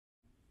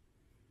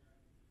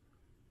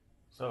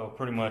So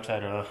pretty much I had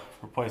to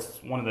replace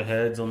one of the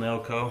heads on the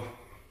Elco.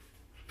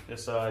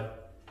 This side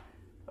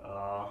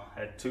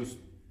had two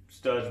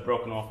studs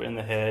broken off in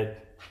the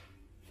head.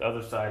 The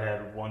other side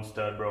had one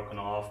stud broken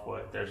off,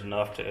 but there's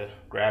enough to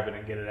grab it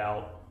and get it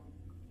out.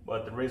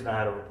 But the reason I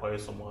had to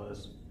replace them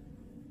was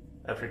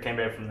after it came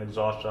back from the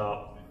exhaust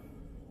shop,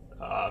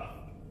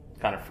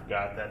 kind of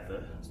forgot that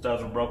the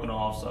studs were broken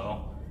off,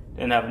 so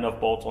didn't have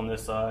enough bolts on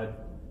this side.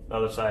 The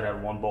other side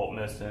had one bolt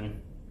missing.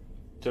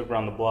 Took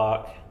around the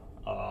block.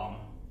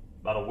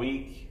 About a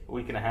week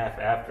and a half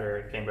after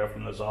it came back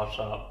from the exhaust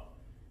shop.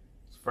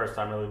 It's the first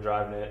time really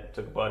driving it.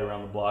 Took a buddy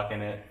around the block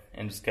in it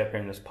and just kept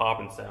hearing this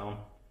popping sound.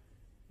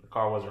 The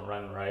car wasn't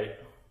running right,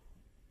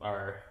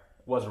 or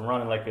wasn't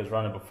running like it was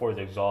running before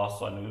the exhaust,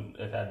 so I knew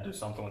it had to do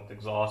something with the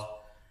exhaust.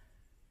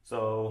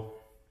 So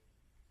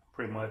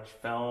pretty much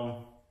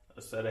found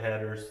a set of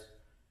headers,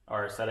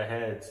 or a set of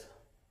heads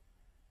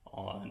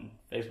on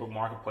Facebook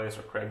Marketplace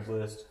or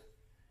Craigslist.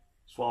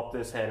 Swapped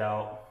this head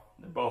out.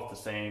 They're both the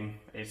same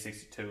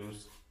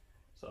 862s.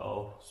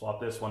 So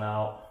swap this one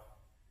out.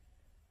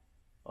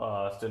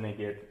 Still need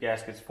to get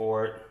gaskets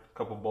for it, a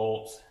couple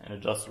bolts, and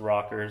adjust the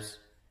rockers.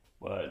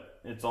 But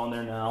it's on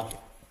there now.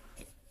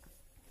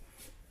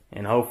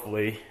 And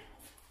hopefully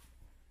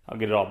I'll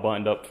get it all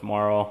buttoned up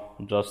tomorrow,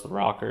 adjust the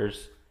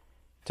rockers,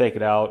 take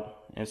it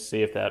out, and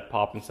see if that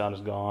popping sound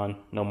is gone.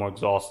 No more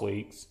exhaust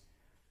leaks.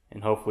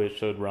 And hopefully it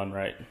should run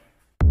right.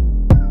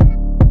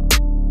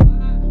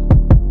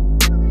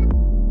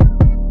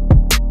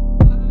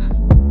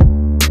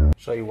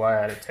 Show you why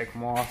I had to take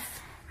them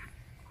off,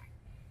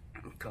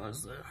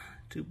 because the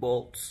two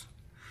bolts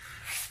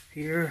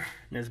here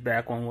and this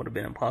back one would have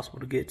been impossible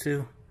to get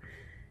to,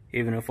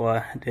 even if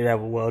I did have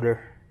a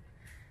welder.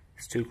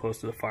 It's too close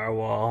to the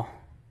firewall.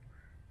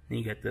 Then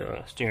you get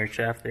the steering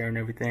shaft there and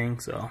everything,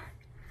 so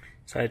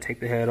I had to take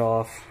the head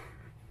off.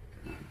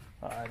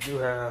 I do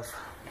have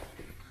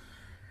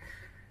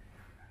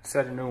a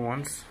set of new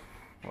ones,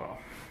 well,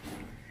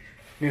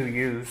 new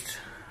used,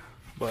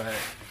 but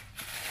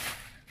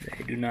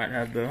they do not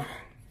have the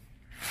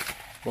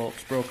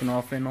bolts broken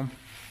off in them.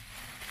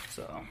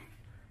 So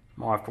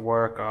tomorrow after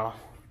work I'll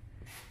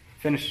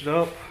finish it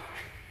up.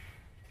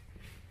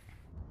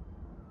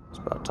 It's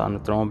about time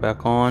to throw them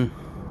back on.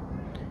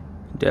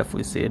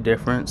 Definitely see a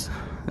difference.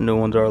 The new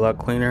ones are a lot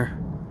cleaner.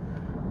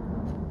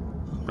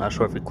 I'm not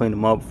sure if he cleaned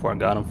them up before I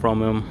got them from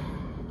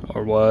him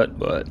or what,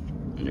 but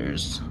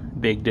there's a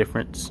big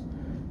difference.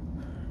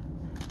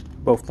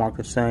 Both marked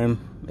the same,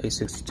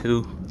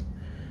 862,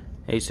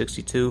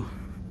 862.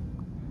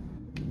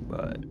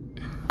 But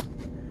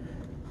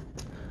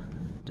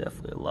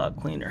definitely a lot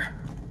cleaner.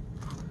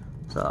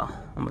 So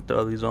I'm gonna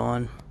throw these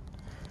on.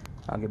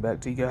 I'll get back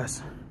to you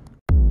guys.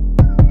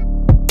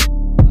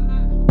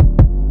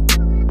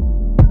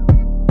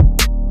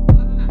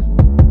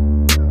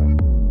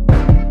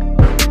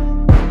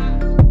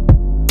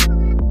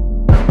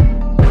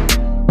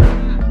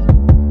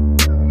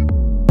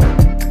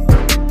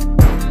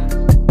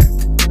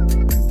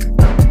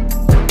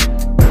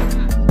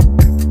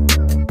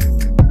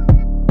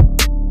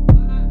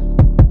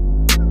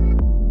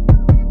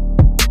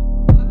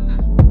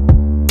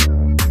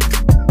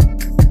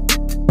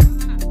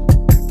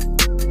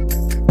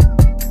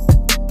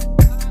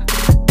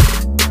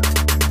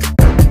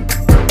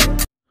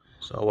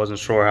 So I wasn't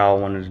sure how I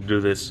wanted to do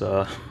this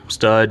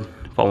stud.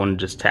 If I wanted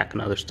to just tack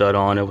another stud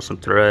on it with some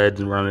threads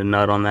and run a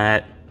nut on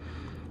that.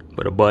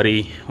 But a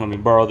buddy let me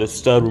borrow this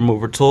stud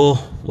remover tool.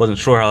 Wasn't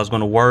sure how it was going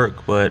to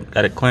work, but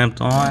got it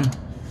clamped on.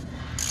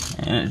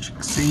 And as you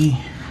can see,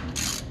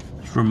 it's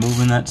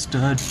removing that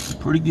stud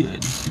pretty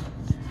good.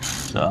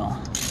 So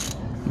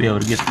be able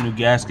to get some new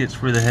gaskets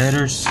for the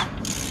headers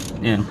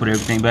and put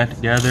everything back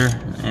together,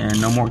 and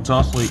no more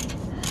exhaust leak.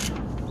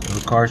 So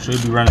the car should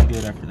be running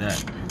good after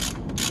that.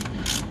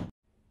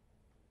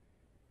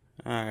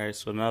 Alright,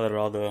 so now that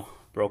all the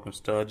broken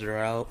studs are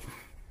out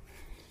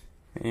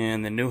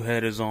and the new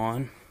head is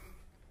on,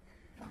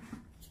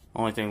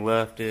 only thing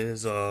left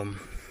is I'm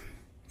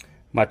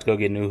about to go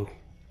get new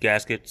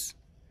gaskets,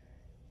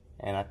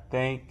 and I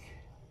think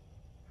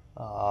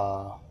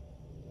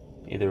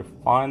either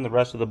find the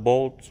rest of the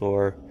bolts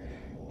or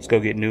just go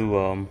get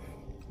new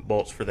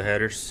bolts for the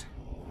headers.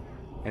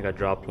 I think I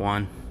dropped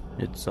one,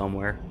 it's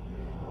somewhere,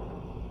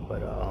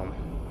 but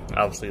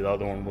obviously the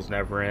other one was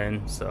never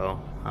in, so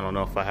I don't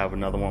know if I have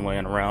another one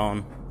laying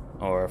around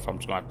or if I'm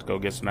just going to have to go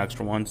get some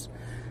extra ones.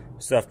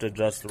 Just have to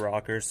adjust the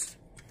rockers,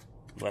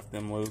 left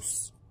them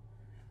loose,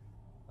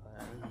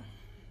 and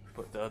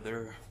put the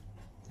other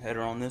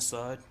header on this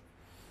side.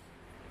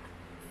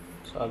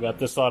 So I got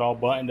this side all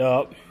buttoned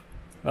up,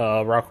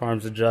 rocker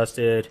arms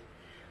adjusted,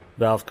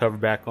 valve cover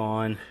back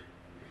on.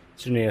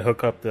 Just need to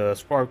hook up the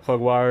spark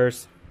plug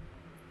wires,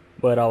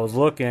 but I was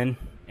looking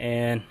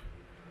and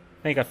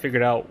I think I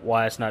figured out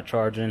why it's not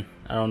charging.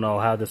 I don't know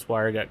how this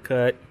wire got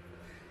cut.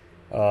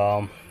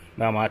 Now I'm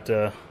going to have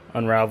to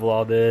unravel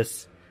all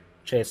this,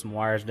 chase some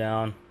wires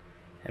down,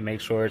 and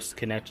make sure it's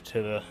connected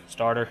to the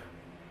starter.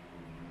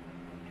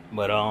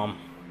 But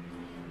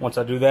once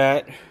I do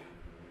that,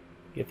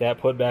 get that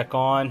put back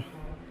on,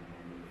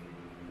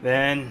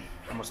 Then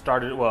I'm gonna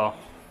start it. Well,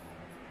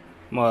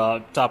 I'm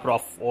gonna top it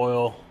off with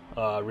oil,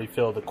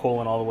 refill the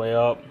coolant all the way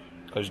up,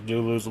 because you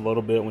do lose a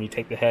little bit when you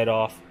take the head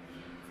off.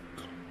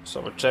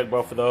 So we'll check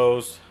both of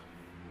those,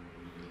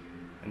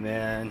 and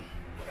then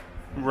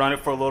run it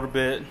for a little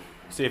bit,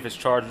 see if it's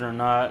charging or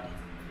not.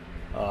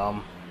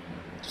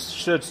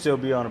 Should still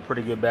be on a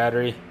pretty good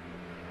battery.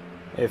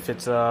 If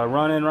it's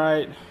running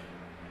right,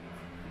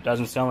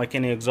 doesn't sound like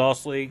any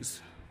exhaust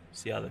leaks.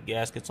 See how the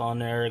gasket's on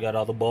there, got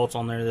all the bolts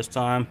on there this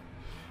time.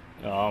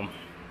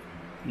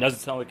 Doesn't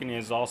sound like any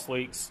exhaust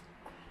leaks.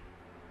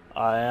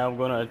 I am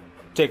gonna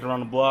take it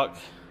around the block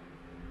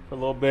for a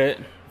little bit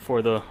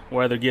before the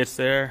weather gets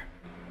there.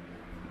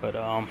 But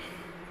let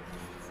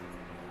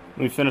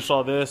me finish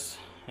all this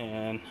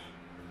and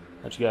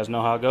let you guys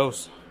know how it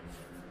goes.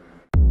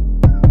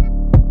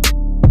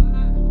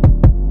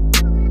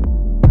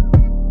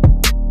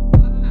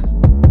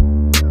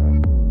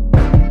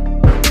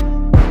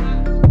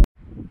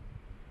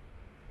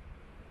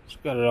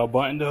 Just got it all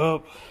buttoned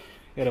up,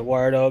 got it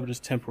wired up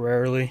just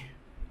temporarily.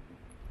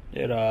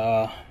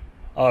 All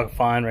I could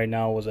find right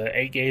now was an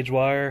 8-gauge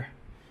wire,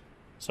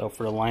 so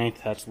for the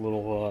length that's a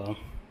little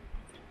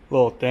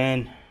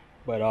thin,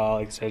 but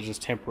like I said,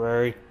 just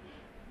temporary.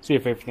 See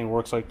if everything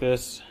works like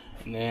this,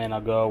 and then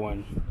I'll go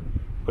and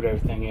put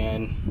everything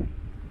in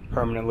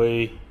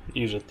permanently,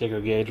 use a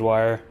thicker gauge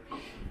wire,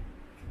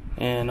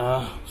 and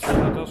see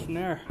how it goes from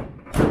there.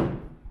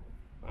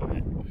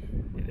 But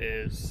it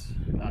is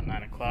about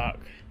 9 o'clock.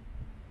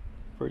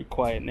 Pretty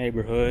quiet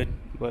neighborhood,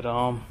 but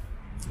just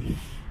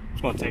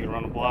gonna take it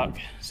around the block,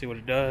 see what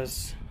it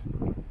does,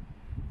 and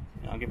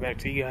I'll get back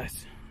to you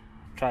guys.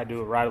 Try to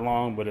do it right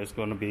along, but it's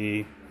gonna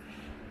be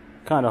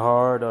kind of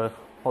hard to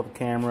hold the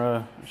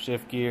camera,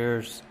 shift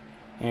gears,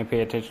 and pay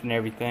attention to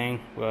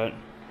everything, but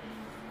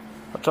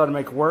I'll try to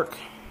make it work.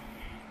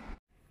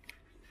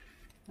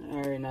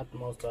 Alright, not the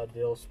most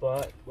ideal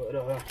spot, but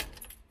gonna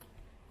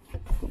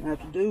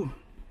have to do.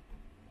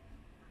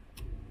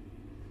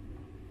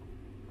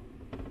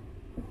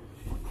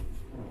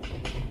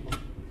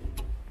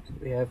 So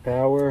we have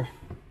power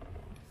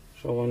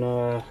showing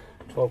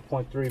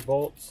 12.3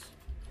 volts.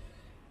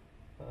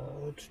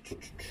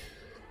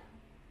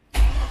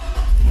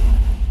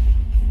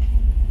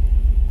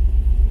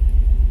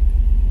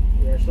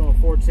 We are showing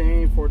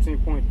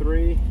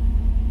 14.3,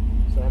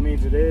 so that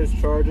means it is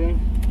charging,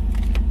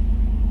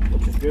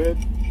 which is good.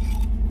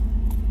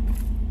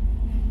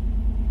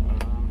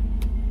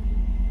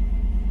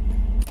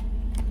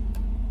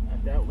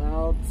 Not that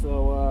loud,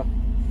 so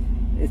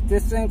if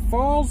this thing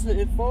falls,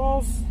 it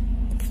falls.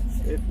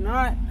 If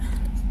not,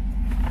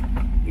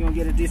 you're gonna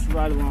get a decent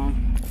ride along.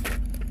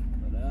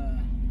 But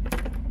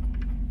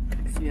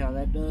see how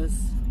that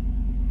does.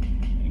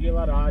 You get a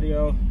lot of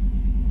audio,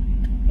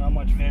 not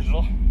much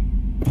visual.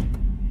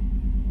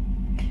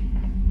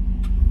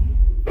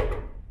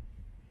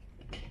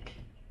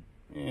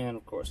 And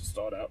of course it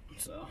stalled out,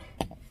 so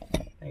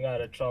I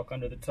got a chalk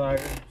under the tire,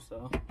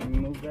 so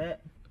remove that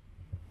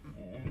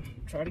and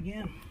try it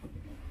again.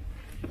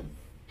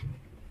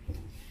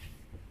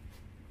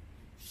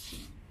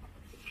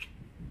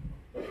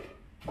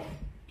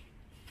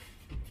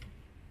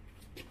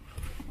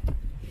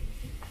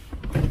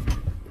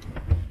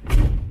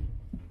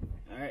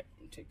 Alright,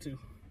 take two.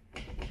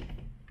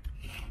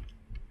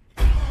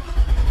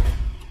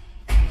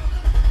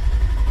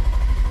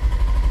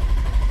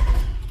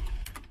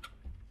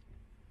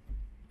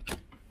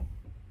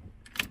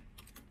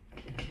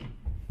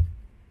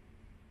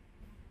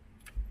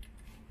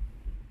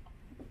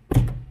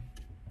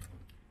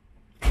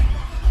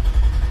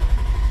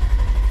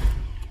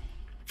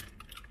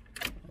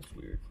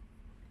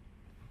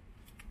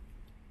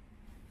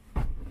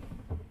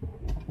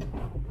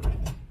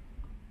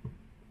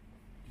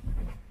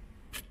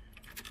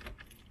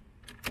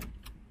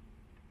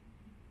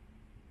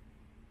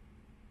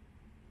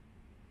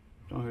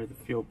 Don't hear the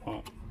fuel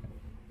pump.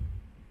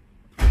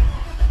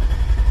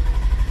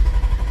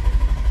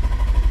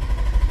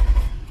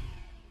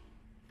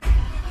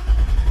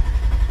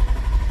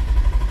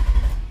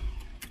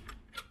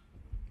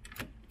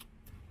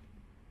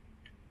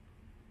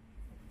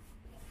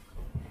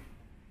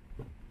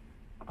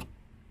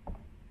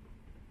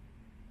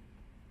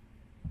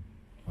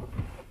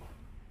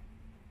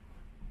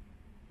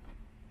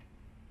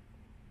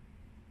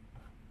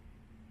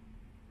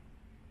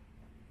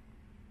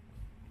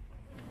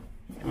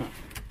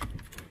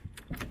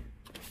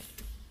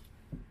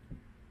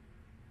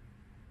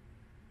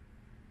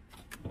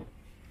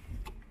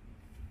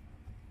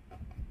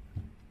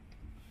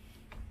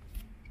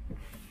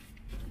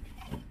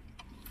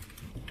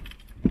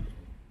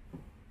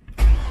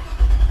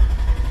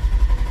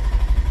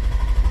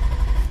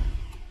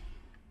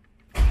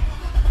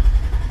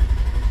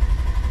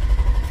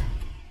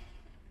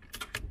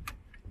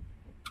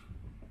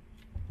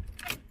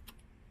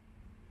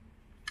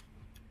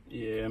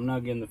 Yeah, I'm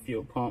not getting the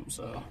fuel pump,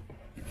 so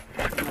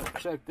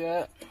check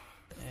that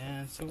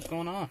and see what's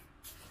going on.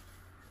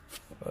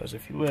 Because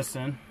if you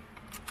listen,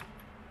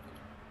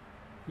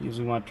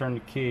 usually when I turn the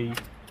key, you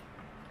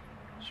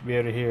should be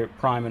able to hear it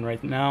priming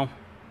right now.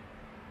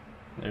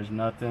 There's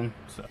nothing.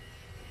 So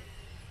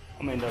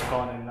I'm gonna end up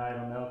calling it a night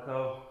on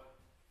Elco.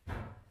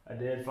 I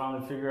did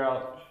finally figure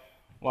out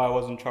why I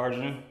wasn't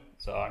charging,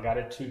 so I got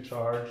it to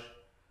charge.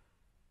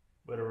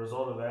 But a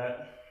result of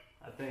that,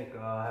 I think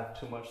I have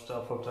too much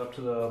stuff hooked up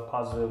to the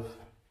positive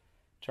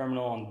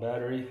terminal on the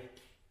battery.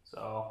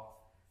 So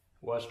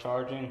it was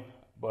charging,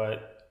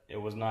 but it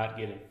was not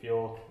getting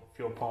fuel.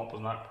 Fuel pump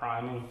was not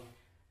priming.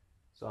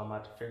 So I'm gonna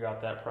have to figure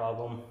out that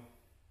problem.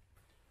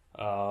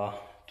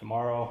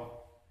 Tomorrow,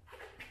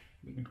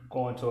 we're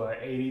going to an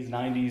 80s,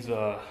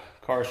 90s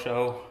car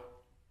show.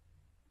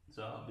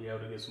 So I'll be able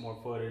to get some more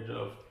footage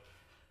of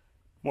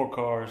more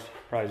cars,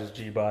 probably just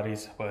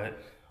G-bodies, but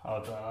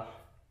I'll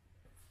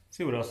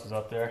see what else is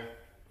up there.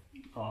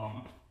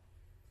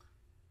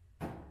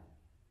 It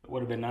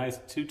would have been nice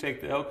to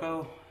take the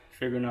Elco,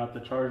 figuring out the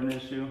charging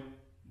issue,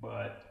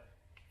 but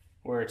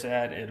where it's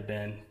at, it'd have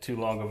been too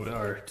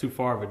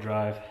far of a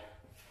drive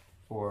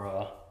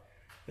for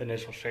the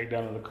initial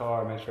shakedown of the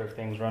car, make sure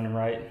everything's running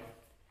right.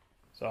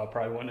 So I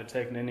probably wouldn't have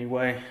taken it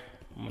anyway.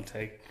 I'm gonna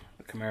take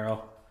the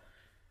Camaro.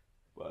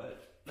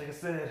 But like I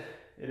said,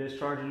 it is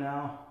charging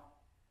now,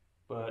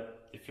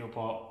 but the fuel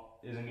pump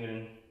isn't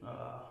getting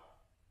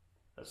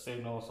a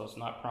signal, so it's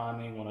not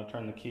priming. When I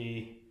turn the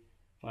key,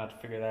 I'm gonna have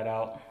to figure that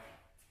out.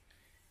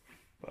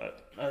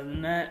 But other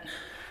than that,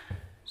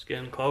 it's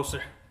getting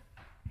closer.